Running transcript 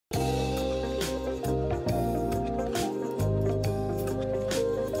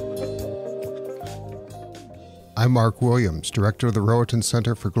I'm Mark Williams, Director of the Rohatyn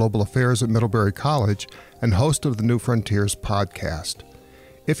Center for Global Affairs at Middlebury College and host of the New Frontiers podcast.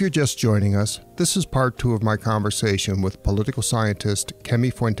 If you're just joining us, this is part 2 of my conversation with political scientist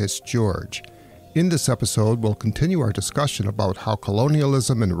Kemi Fuentes-George. In this episode, we'll continue our discussion about how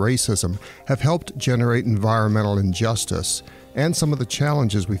colonialism and racism have helped generate environmental injustice and some of the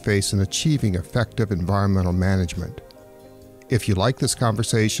challenges we face in achieving effective environmental management. If you like this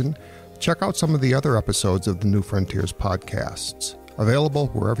conversation, check out some of the other episodes of the New Frontiers podcasts, available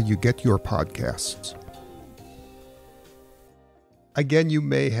wherever you get your podcasts. Again, you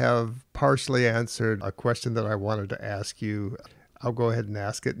may have partially answered a question that I wanted to ask you. I'll go ahead and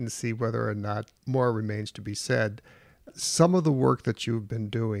ask it and see whether or not more remains to be said. Some of the work that you've been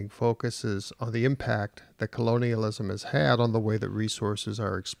doing focuses on the impact that colonialism has had on the way that resources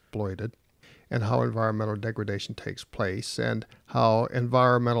are exploited and how environmental degradation takes place and how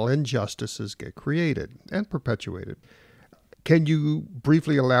environmental injustices get created and perpetuated. Can you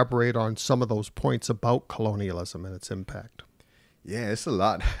briefly elaborate on some of those points about colonialism and its impact? Yeah, it's a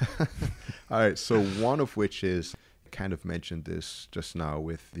lot. All right, so one of which is, kind of mentioned this just now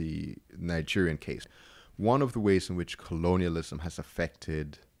with the Nigerian case. One of the ways in which colonialism has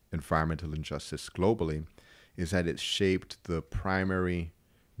affected environmental injustice globally is that it's shaped the primary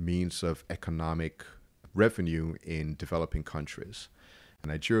means of economic revenue in developing countries.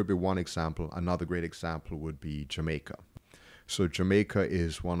 Nigeria would be one example. Another great example would be Jamaica. So Jamaica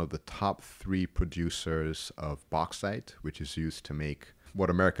is one of the top 3 producers of bauxite, which is used to make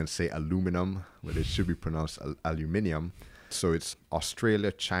what Americans say aluminum, but it should be pronounced aluminium. So it's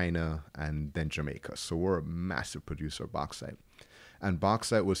Australia, China, and then Jamaica. So we're a massive producer of bauxite. And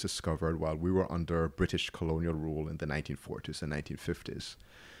bauxite was discovered while we were under British colonial rule in the 1940s and 1950s,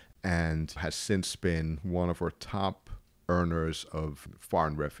 and has since been one of our top earners of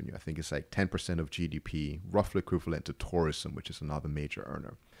foreign revenue. I think it's like 10% of GDP, roughly equivalent to tourism, which is another major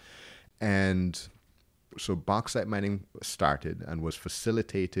earner. And so bauxite mining started and was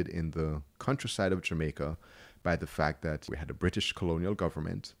facilitated in the countryside of Jamaica by the fact that we had a British colonial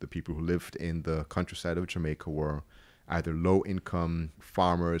government. The people who lived in the countryside of Jamaica were either low-income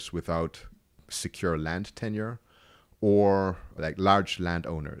farmers without secure land tenure or like large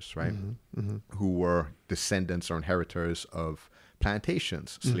landowners, right? Who were descendants or inheritors of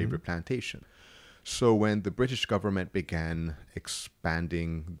plantations, slavery plantation. So when the British government began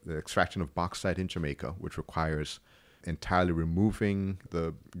expanding the extraction of bauxite in Jamaica, which requires entirely removing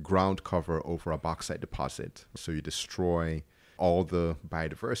the ground cover over a bauxite deposit, so you destroy all the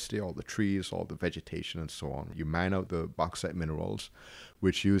biodiversity, all the trees, all the vegetation, and so on. You mine out the bauxite minerals,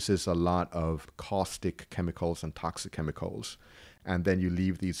 which uses a lot of caustic chemicals and toxic chemicals. And then you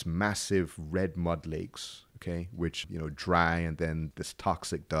leave these massive red mud lakes, okay, which, dry, and then this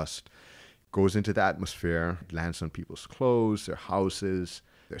toxic dust goes into the atmosphere, lands on people's clothes, their houses,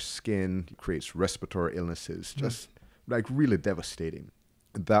 their skin, creates respiratory illnesses, just like really devastating.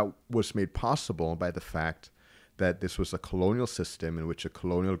 That was made possible by the fact that this was a colonial system in which a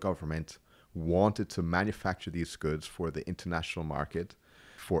colonial government wanted to manufacture these goods for the international market,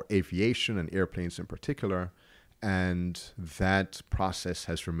 for aviation and airplanes in particular, and that process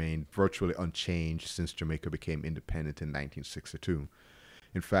has remained virtually unchanged since Jamaica became independent in 1962.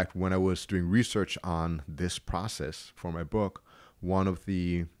 In fact, when I was doing research on this process for my book, one of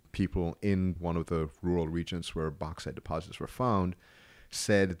the people in one of the rural regions where bauxite deposits were found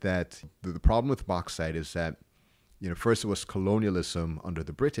said that the problem with bauxite is that first it was colonialism under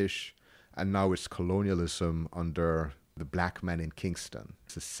the British, and now it's colonialism under the black man in Kingston.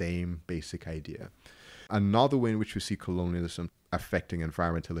 It's the same basic idea. Another way in which we see colonialism affecting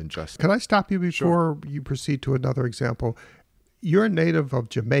environmental injustice. Can I stop you before you proceed to another example? You're a native of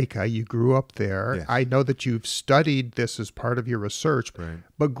Jamaica. You grew up there. Yes. I know that you've studied this as part of your research, Right.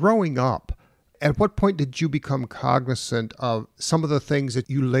 But growing up, at what point did you become cognizant of some of the things that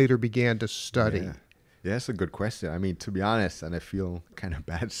you later began to study? Yeah, that's a good question. I mean, to be honest, and I feel kind of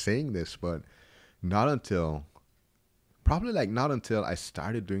bad saying this, but not until I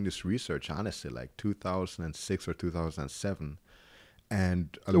started doing this research, honestly, like 2006 or 2007.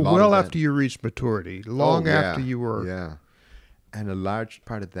 And after you reached maturity, after you were... Yeah. And a large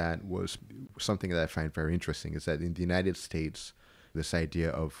part of that was something that I find very interesting, is that in the United States, this idea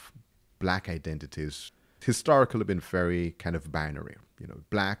of black identities historically been very kind of binary,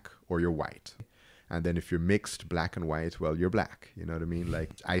 black or you're white. And then if you're mixed black and white, well, you're black, you know what I mean?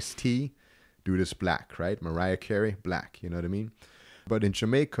 Like Ice-T, dude is black, right? Mariah Carey, black, you know what I mean? But in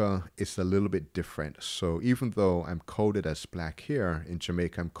Jamaica, it's a little bit different. So even though I'm coded as black here, in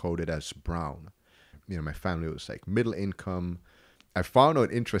Jamaica, I'm coded as brown. My family was like middle income, I found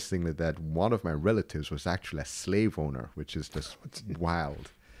out, interestingly, that one of my relatives was actually a slave owner, which is just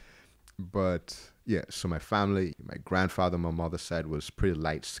wild. But yeah, so my family, my grandfather on my mother's side was pretty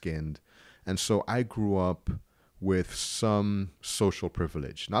light-skinned. And so I grew up with some social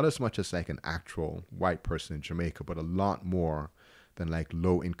privilege, not as much as like an actual white person in Jamaica, but a lot more than like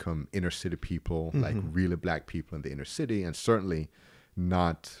low-income inner-city people, like really black people in the inner city, and certainly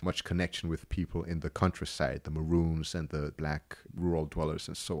not much connection with people in the countryside, the maroons and the black rural dwellers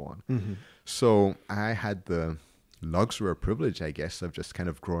and so on. So I had the luxury or privilege, I guess, of just kind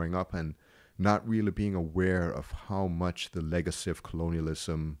of growing up and not really being aware of how much the legacy of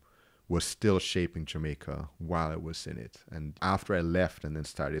colonialism was still shaping Jamaica while I was in it. And after I left and then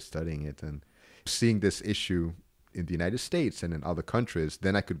started studying it and seeing this issue in the United States and in other countries,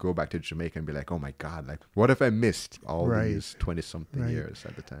 then I could go back to Jamaica and be like, oh my God, like what have I missed all these 20-something years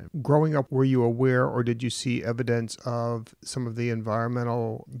at the time? Growing up, were you aware or did you see evidence of some of the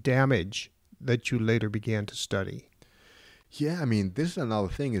environmental damage that you later began to study? Yeah, I mean, this is another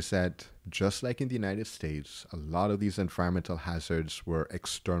thing, is that just like in the United States, a lot of these environmental hazards were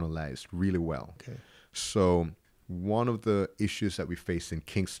externalized really well. Okay. So one of the issues that we face in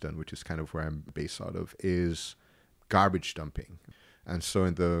Kingston, which is kind of where I'm based out of, is garbage dumping. And so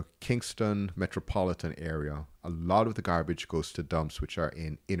in the Kingston metropolitan area, a lot of the garbage goes to dumps which are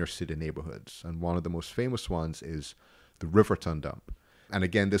in inner city neighborhoods. And one of the most famous ones is the Riverton dump. And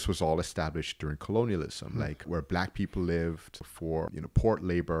again, this was all established during colonialism, like where black people lived for, port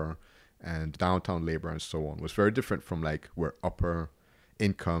labor and downtown labor and so on, was very different from like where upper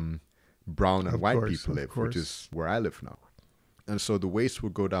income brown and white people live, which is where I live now. And so the waste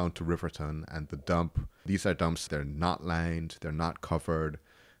would go down to Riverton and the dump. These are dumps, they're not lined, they're not covered,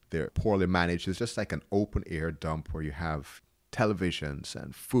 they're poorly managed. It's just like an open air dump where you have televisions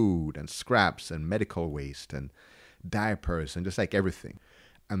and food and scraps and medical waste and diapers and just like everything.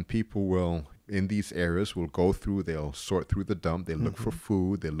 And people will, in these areas, will go through, they'll sort through the dump, they look for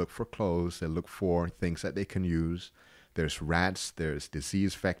food, they look for clothes, they look for things that they can use. There's rats, there's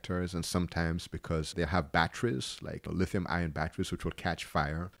disease vectors, and sometimes because they have batteries, like lithium-ion batteries, which will catch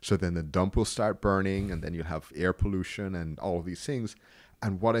fire. So then the dump will start burning, and then you'll have air pollution and all of these things.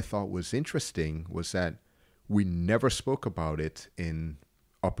 And what I thought was interesting was that we never spoke about it in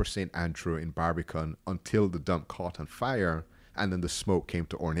Upper St. Andrew in Barbican until the dump caught on fire, and then the smoke came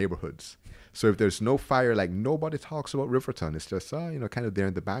to our neighborhoods. So if there's no fire, like nobody talks about Riverton. It's just, kind of there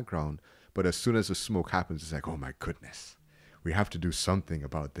in the background. But as soon as the smoke happens, it's like, oh my goodness, we have to do something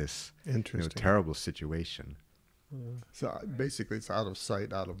about this terrible situation. So basically it's out of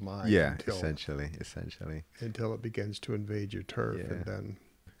sight, out of mind. Yeah, essentially. Until it begins to invade your turf. Yeah.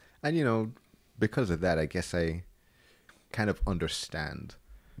 And because of that, I guess I kind of understand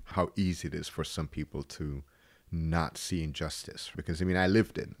how easy it is for some people to not see injustice. Because, I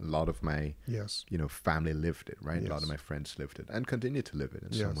lived it. A lot of my, family lived it, right? Yes. A lot of my friends lived it and continue to live it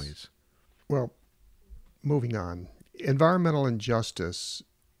in some ways. Well, moving on. Environmental injustice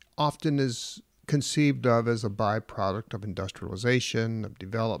often is conceived of as a byproduct of industrialization, of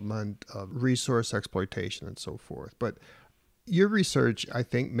development, of resource exploitation, and so forth. But your research, I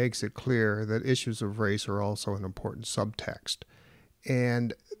think, makes it clear that issues of race are also an important subtext.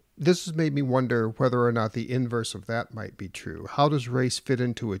 And this has made me wonder whether or not the inverse of that might be true. How does race fit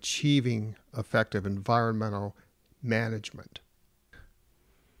into achieving effective environmental management?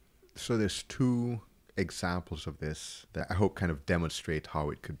 So there's two examples of this that I hope kind of demonstrate how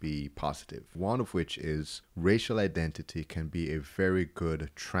it could be positive. One of which is racial identity can be a very good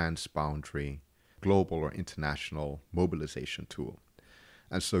transboundary global or international mobilization tool.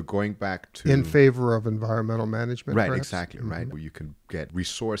 And so going back to... In favor of environmental management, right, perhaps? Exactly, right. Where you can get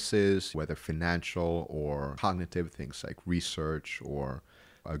resources, whether financial or cognitive, things like research or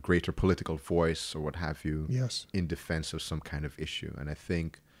a greater political voice or what have you, in defense of some kind of issue. And I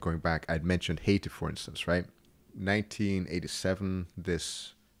think going back, I'd mentioned Haiti, for instance, right? 1987,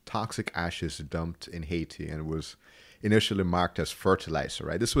 this toxic ashes dumped in Haiti and it was initially marked as fertilizer,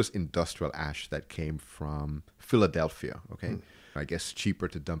 right? This was industrial ash that came from Philadelphia, okay? I guess cheaper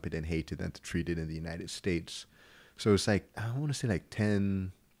to dump it in Haiti than to treat it in the United States. So it's like, I want to say like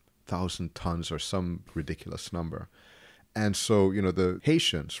 10,000 tons or some ridiculous number. And so, the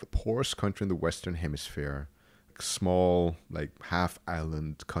Haitians, the poorest country in the Western Hemisphere, small, like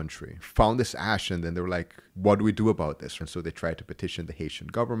half-island country, found this ash and then they were like, what do we do about this? And so they tried to petition the Haitian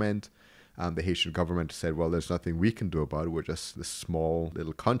government. The Haitian government said, well, there's nothing we can do about it. We're just this small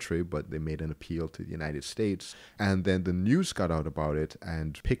little country, but they made an appeal to the United States. And then the news got out about it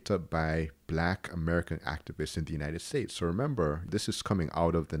and picked up by Black American activists in the United States. So remember, this is coming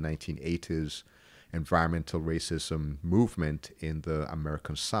out of the 1980s environmental racism movement in the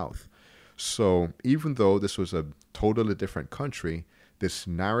American South. So even though this was a totally different country, this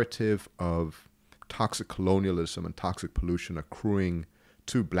narrative of toxic colonialism and toxic pollution accruing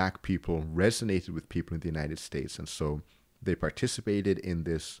to black people resonated with people in the United States. And so they participated in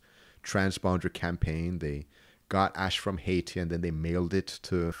this transboundary campaign. They got ash from Haiti and then they mailed it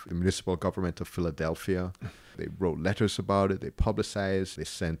to the municipal government of Philadelphia. They wrote letters about it. They publicized. They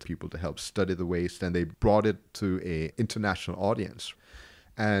sent people to help study the waste, and they brought it to an international audience.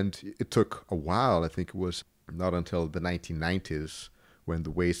 And it took a while. I think it was not until the 1990s when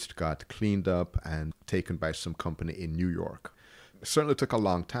the waste got cleaned up and taken by some company in New York. It certainly took a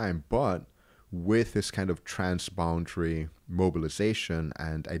long time, but with this kind of transboundary mobilization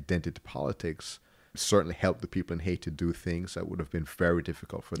and identity politics, it certainly helped the people in Haiti do things that would have been very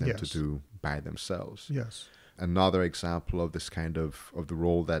difficult for them to do by themselves. Yes. Another example of this kind of the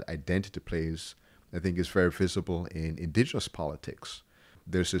role that identity plays, I think, is very visible in indigenous politics.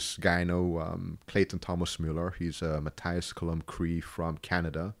 There's this guy I know, Clayton Thomas Muller. He's a Matthias Colum Cree from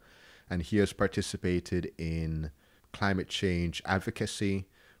Canada, and he has participated in climate change advocacy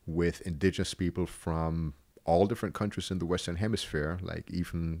with indigenous people from all different countries in the Western Hemisphere, like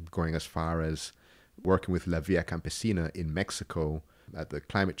even going as far as working with La Via Campesina in Mexico at the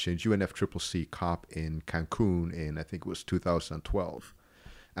climate change UNFCCC COP in Cancun in, I think it was 2012.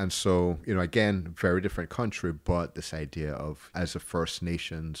 And so, again, very different country, but this idea of, as a First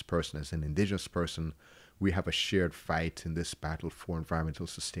Nations person, as an indigenous person, we have a shared fight in this battle for environmental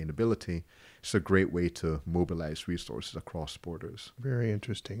sustainability. It's a great way to mobilize resources across borders. Very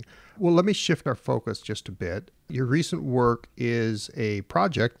interesting. Well, let me shift our focus just a bit. Your recent work is a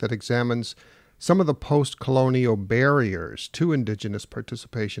project that examines some of the post-colonial barriers to Indigenous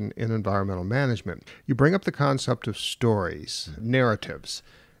participation in environmental management. You bring up the concept of stories, narratives,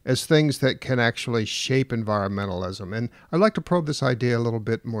 as things that can actually shape environmentalism. And I'd like to probe this idea a little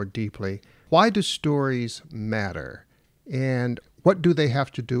bit more deeply. Why do stories matter? And what do they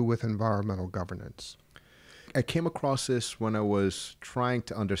have to do with environmental governance? I came across this when I was trying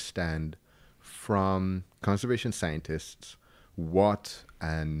to understand from conservation scientists what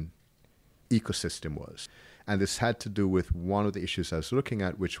an ecosystem was. And this had to do with one of the issues I was looking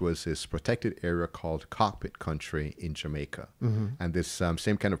at, which was this protected area called Cockpit Country in Jamaica. Mm-hmm. And this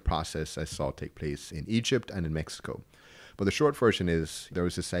same kind of process I saw take place in Egypt and in Mexico. But the short version is there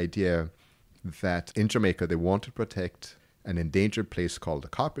was this idea that in Jamaica they wanted to protect an endangered place called the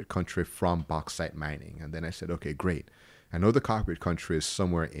Cockpit Country from bauxite mining. And then I said, okay, great. I know the Cockpit Country is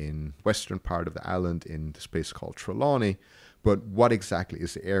somewhere in western part of the island in this place called Trelawney, but what exactly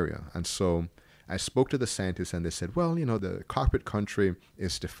is the area? And so I spoke to the scientists and they said, well, the Cockpit Country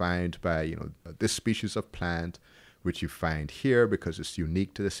is defined by, this species of plant, which you find here because it's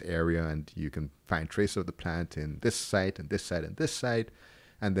unique to this area, and you can find traces of the plant in this site and this site and this site.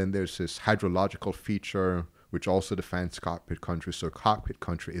 And then there's this hydrological feature, which also defines Cockpit Country. So Cockpit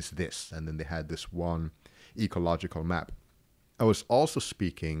Country is this. And then they had this one ecological map. I was also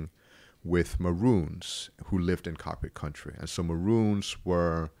speaking with Maroons who lived in Cockpit Country. And so Maroons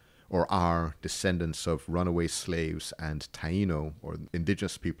were or are descendants of runaway slaves and Taino, or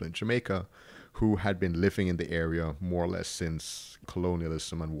indigenous people in Jamaica, who had been living in the area more or less since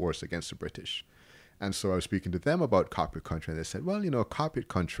colonialism and wars against the British. And so I was speaking to them about Cockpit Country, and they said, well, Cockpit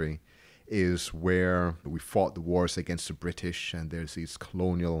Country is where we fought the wars against the British, and there's these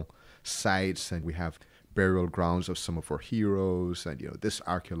colonial sites, and we have burial grounds of some of our heroes, and, this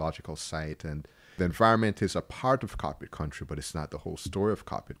archaeological site, and the environment is a part of Cockpit Country, but it's not the whole story of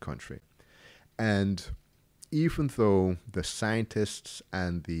Cockpit Country. And even though the scientists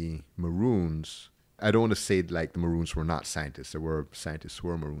and the Maroons, I don't want to say like the Maroons were not scientists, there were scientists who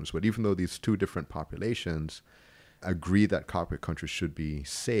were Maroons, but even though these two different populations agree that Cockpit Country should be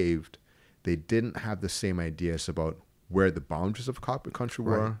saved, they didn't have the same ideas about where the boundaries of Cockpit Country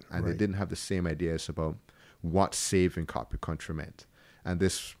were, and they didn't have the same ideas about what saving Cockpit Country meant. And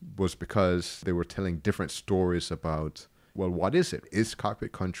this was because they were telling different stories about, well, what is it? Is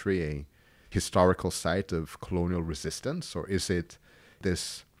Cockpit Country a historical site of colonial resistance, or is it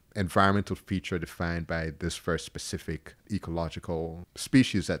this environmental feature defined by this very specific ecological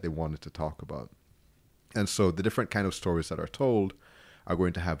species that they wanted to talk about? And so the different kind of stories that are told are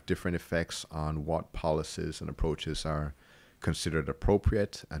going to have different effects on what policies and approaches are considered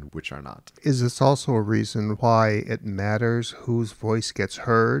appropriate and which are not. Is this also a reason why it matters whose voice gets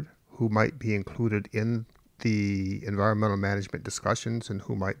heard, who might be included in the environmental management discussions and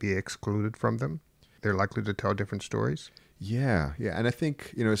who might be excluded from them? They're likely to tell different stories? Yeah. And I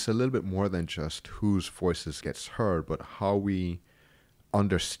think, it's a little bit more than just whose voices gets heard, but how we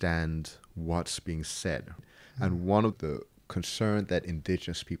understand what's being said. And one of the concern that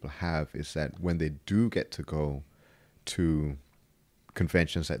indigenous people have is that when they do get to go to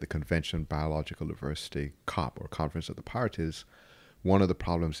conventions like the Convention Biological Diversity, COP, or Conference of the Parties, one of the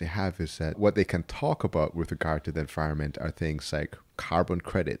problems they have is that what they can talk about with regard to the environment are things like carbon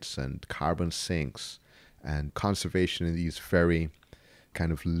credits and carbon sinks and conservation in these very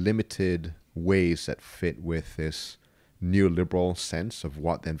kind of limited ways that fit with this neoliberal sense of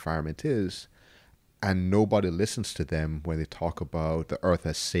what the environment is. And nobody listens to them when they talk about the earth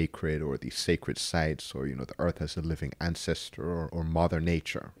as sacred, or these sacred sites, or, the earth as a living ancestor, or mother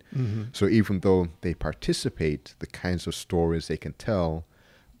nature. Mm-hmm. So even though they participate, the kinds of stories they can tell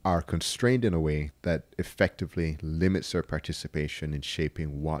are constrained in a way that effectively limits their participation in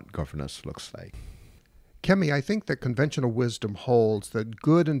shaping what governance looks like. Kemi, I think that conventional wisdom holds that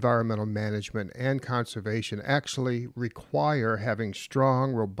good environmental management and conservation actually require having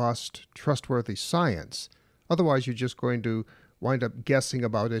strong, robust, trustworthy science. Otherwise, you're just going to wind up guessing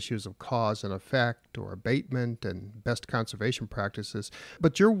about issues of cause and effect or abatement and best conservation practices.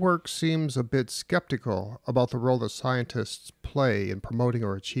 But your work seems a bit skeptical about the role that scientists play in promoting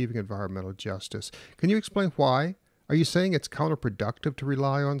or achieving environmental justice. Can you explain why? Are you saying it's counterproductive to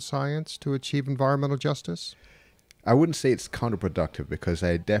rely on science to achieve environmental justice? I wouldn't say it's counterproductive, because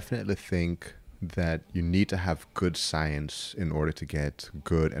I definitely think that you need to have good science in order to get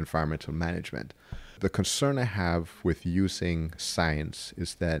good environmental management. The concern I have with using science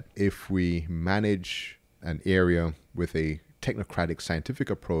is that if we manage an area with a technocratic scientific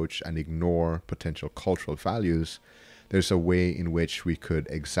approach and ignore potential cultural values, there's a way in which we could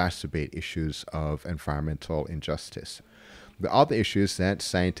exacerbate issues of environmental injustice. The other issue is that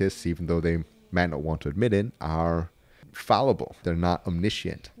scientists, even though they might not want to admit it, are fallible. They're not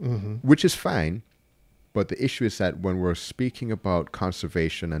omniscient, which is fine. But the issue is that when we're speaking about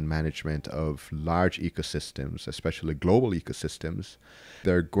conservation and management of large ecosystems, especially global ecosystems,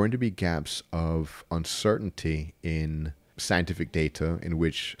 there are going to be gaps of uncertainty in scientific data in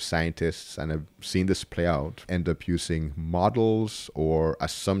which scientists, and I've seen this play out, end up using models or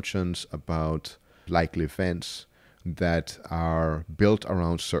assumptions about likely events that are built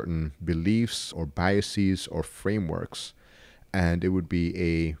around certain beliefs or biases or frameworks. And it would be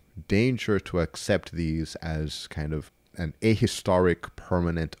a danger to accept these as kind of an ahistoric,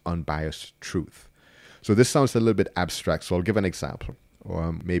 permanent, unbiased truth. So this sounds a little bit abstract, so I'll give an example,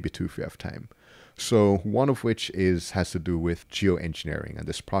 or maybe two if we have time. So one of which has to do with geoengineering and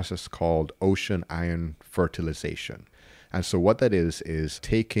this process called ocean iron fertilization. And so what that is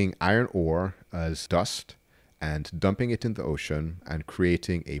taking iron ore as dust and dumping it in the ocean and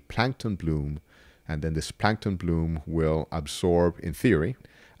creating a plankton bloom. And then this plankton bloom will absorb, in theory,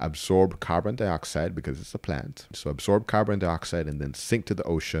 carbon dioxide because it's a plant. So absorb carbon dioxide and then sink to the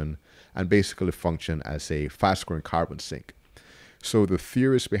ocean and basically function as a fast-growing carbon sink. So the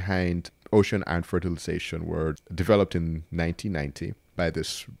theories behind ocean iron fertilization were developed in 1990 by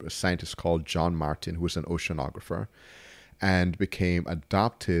this scientist called John Martin, who was an oceanographer, and became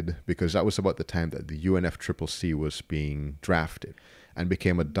adopted because that was about the time that the UNFCCC was being drafted, and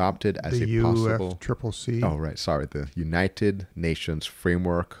became adopted as a possible... The UNFCCC? Oh, right. Sorry. The United Nations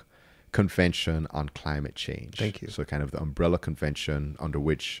Framework Convention on Climate Change. Thank you. So kind of the umbrella convention under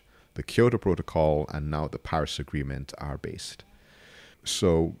which the Kyoto Protocol and now the Paris Agreement are based.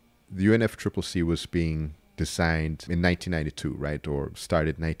 So the UNFCCC was being designed in 1992, right? Or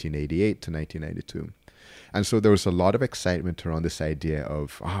started 1988 to 1992. And so there was a lot of excitement around this idea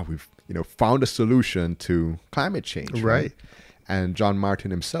of, we've found a solution to climate change, right? And John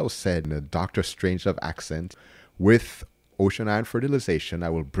Martin himself said in a Dr. Strangelove accent, with ocean iron fertilization, I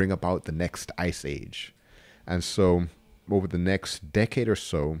will bring about the next ice age. And so over the next decade or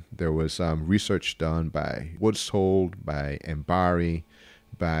so, there was research done by Woodshold, by Mbari,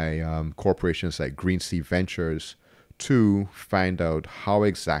 by corporations like Green Sea Ventures to find out how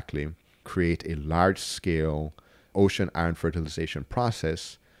exactly create a large-scale ocean iron fertilization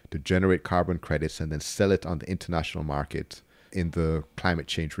process to generate carbon credits and then sell it on the international market in the climate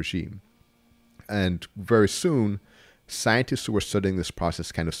change regime. And very soon, scientists who were studying this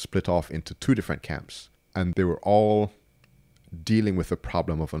process kind of split off into two different camps. And they were all dealing with the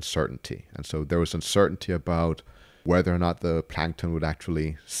problem of uncertainty. And so there was uncertainty about whether or not the plankton would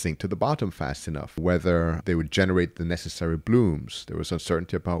actually sink to the bottom fast enough, whether they would generate the necessary blooms. There was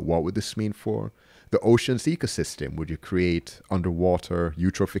uncertainty about what would this mean for the ocean's ecosystem. Would you create underwater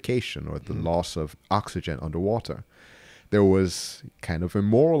eutrophication or the loss of oxygen underwater? There was kind of a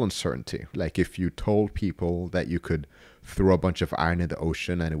moral uncertainty. Like if you told people that you could throw a bunch of iron in the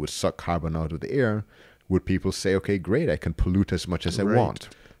ocean and it would suck carbon out of the air, would people say, okay, great, I can pollute as much as I Right. want?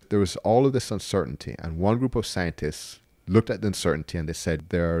 There was all of this uncertainty. And one group of scientists looked at the uncertainty and they said,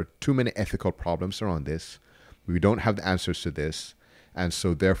 there are too many ethical problems around this. We don't have the answers to this. And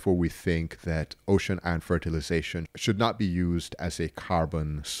so therefore we think that ocean iron fertilization should not be used as a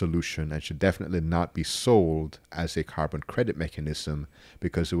carbon solution and should definitely not be sold as a carbon credit mechanism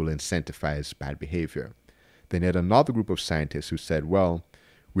because it will incentivize bad behavior. Then you had another group of scientists who said, well,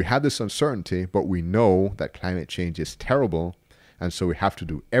 we have this uncertainty, but we know that climate change is terrible. And so we have to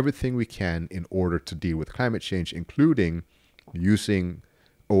do everything we can in order to deal with climate change, including using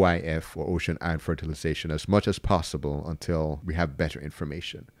OIF or ocean iron fertilization as much as possible until we have better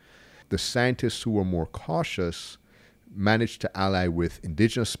information. The scientists who were more cautious managed to ally with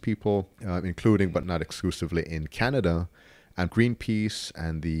indigenous people, including but not exclusively in Canada, and Greenpeace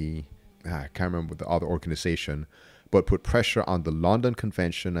and I can't remember the other organization, but put pressure on the London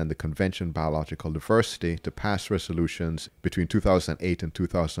Convention and the Convention on Biological Diversity to pass resolutions between 2008 and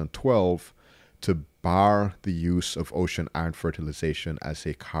 2012 to bar the use of ocean iron fertilization as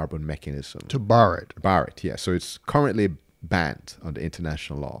a carbon mechanism. To bar it. Bar it, yeah. So it's currently banned under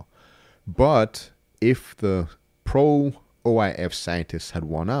international law. But if the pro-OIF scientists had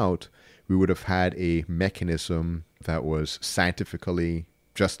won out, we would have had a mechanism that was scientifically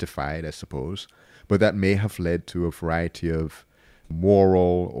justified, I suppose, but that may have led to a variety of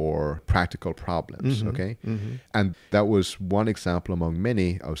moral or practical problems, okay? And that was one example among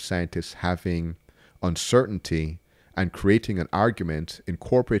many of scientists having uncertainty and creating an argument,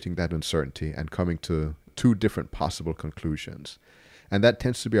 incorporating that uncertainty and coming to two different possible conclusions. And that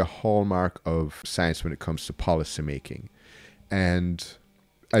tends to be a hallmark of science when it comes to policymaking. And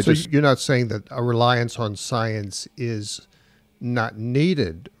you're not saying that a reliance on science is not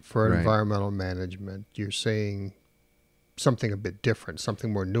needed for Right. environmental management. You're saying something a bit different,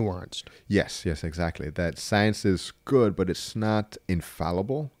 something more nuanced. Yes, exactly. That science is good, but it's not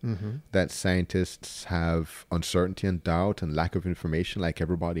infallible. That scientists have uncertainty and doubt and lack of information like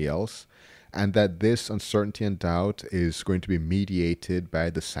everybody else. And that this uncertainty and doubt is going to be mediated by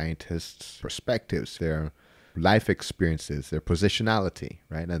the scientists' perspectives, their life experiences, their positionality,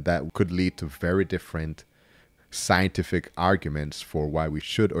 right? And that could lead to very different scientific arguments for why we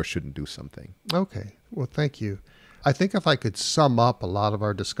should or shouldn't do something. Okay. Well, thank you. I think if I could sum up a lot of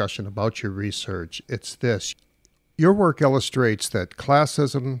our discussion about your research, it's this. Your work illustrates that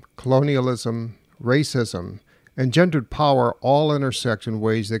classism, colonialism, racism, and gendered power all intersect in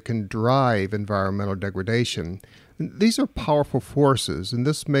ways that can drive environmental degradation. These are powerful forces, and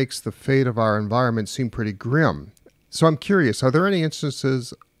this makes the fate of our environment seem pretty grim. So I'm curious, are there any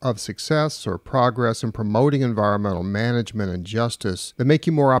instances of success or progress in promoting environmental management and justice that make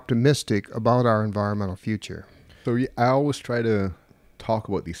you more optimistic about our environmental future? So I always try to talk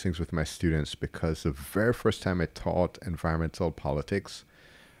about these things with my students because the very first time I taught environmental politics,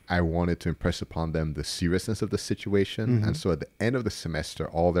 I wanted to impress upon them the seriousness of the situation. And so at the end of the semester,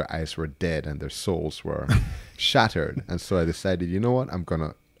 all their eyes were dead and their souls were shattered. And so I decided, you know what, I'm going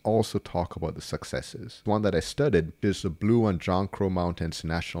to also talk about the successes. One that I studied is the Blue and John Crow Mountains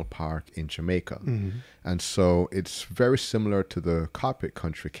National Park in Jamaica. And so it's very similar to the Cockpit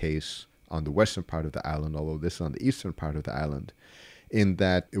Country case on the western part of the island, although this is on the eastern part of the island, in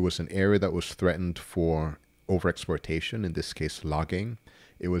that it was an area that was threatened for overexploitation, in this case logging.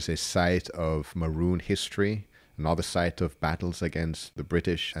 It was a site of maroon history, another site of battles against the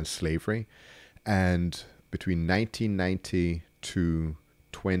British and slavery. And between 1990 to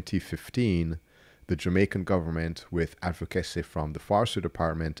 2015, the Jamaican government, with advocacy from the Forestry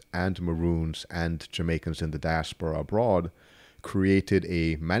Department and Maroons and Jamaicans in the diaspora abroad, created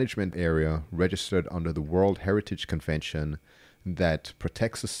a management area registered under the World Heritage Convention that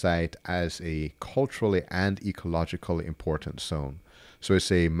protects the site as a culturally and ecologically important zone. So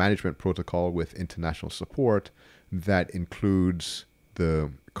it's a management protocol with international support that includes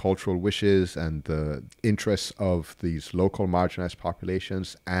the cultural wishes and the interests of these local marginalized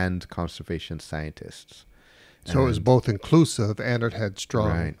populations and conservation scientists. So it was both inclusive and it had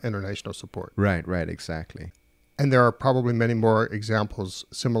strong international support. Right, exactly. And there are probably many more examples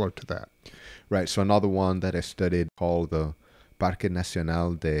similar to that. Right, so another one that I studied called the Parque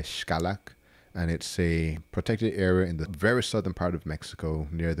Nacional de Xcalac, and it's a protected area in the very southern part of Mexico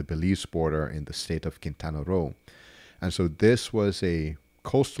near the Belize border in the state of Quintana Roo. And so this was a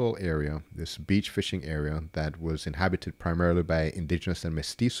coastal area, this beach fishing area that was inhabited primarily by indigenous and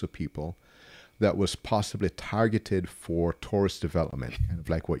mestizo people that was possibly targeted for tourist development, kind of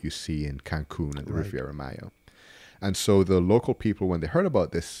like what you see in Cancun and the Riviera Maya. And so the local people, when they heard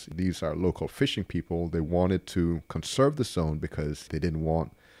about this, these are local fishing people, they wanted to conserve the zone because they didn't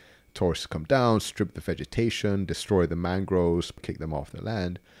want tourists come down, strip the vegetation, destroy the mangroves, kick them off the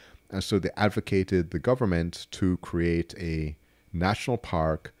land. And so they advocated the government to create a national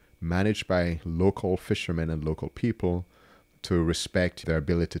park managed by local fishermen and local people to respect their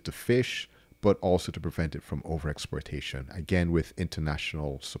ability to fish, but also to prevent it from overexploitation, again with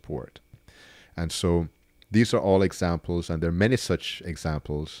international support. And so these are all examples, and there are many such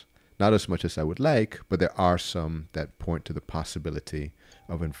examples, not as much as I would like, but there are some that point to the possibility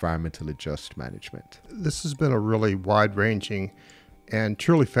of environmentally just management. This has been a really wide-ranging and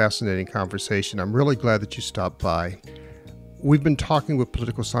truly fascinating conversation. I'm really glad that you stopped by. We've been talking with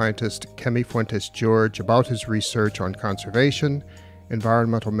political scientist Kemi Fuentes-George about his research on conservation,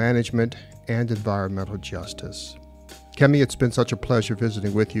 environmental management, and environmental justice. Kemi, it's been such a pleasure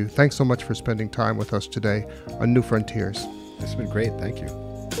visiting with you. Thanks so much for spending time with us today on New Frontiers. It's been great. Thank you.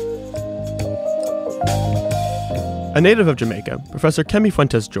 A native of Jamaica, Professor Kemi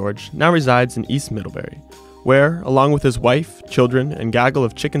Fuentes-George now resides in East Middlebury, where, along with his wife, children, and gaggle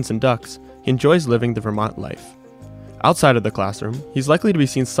of chickens and ducks, he enjoys living the Vermont life. Outside of the classroom, he's likely to be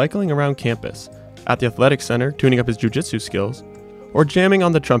seen cycling around campus, at the athletic center tuning up his jiu-jitsu skills, or jamming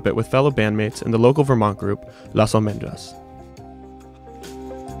on the trumpet with fellow bandmates in the local Vermont group, Las Almendras.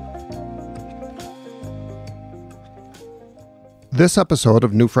 This episode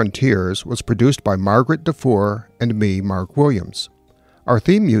of New Frontiers was produced by Margaret DeFoor and me, Mark Williams. Our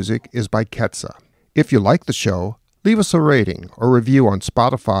theme music is by Ketsa. If you like the show, leave us a rating or review on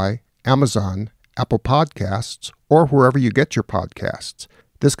Spotify, Amazon, Apple Podcasts, or wherever you get your podcasts.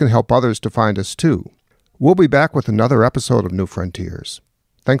 This can help others to find us too. We'll be back with another episode of New Frontiers.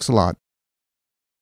 Thanks a lot.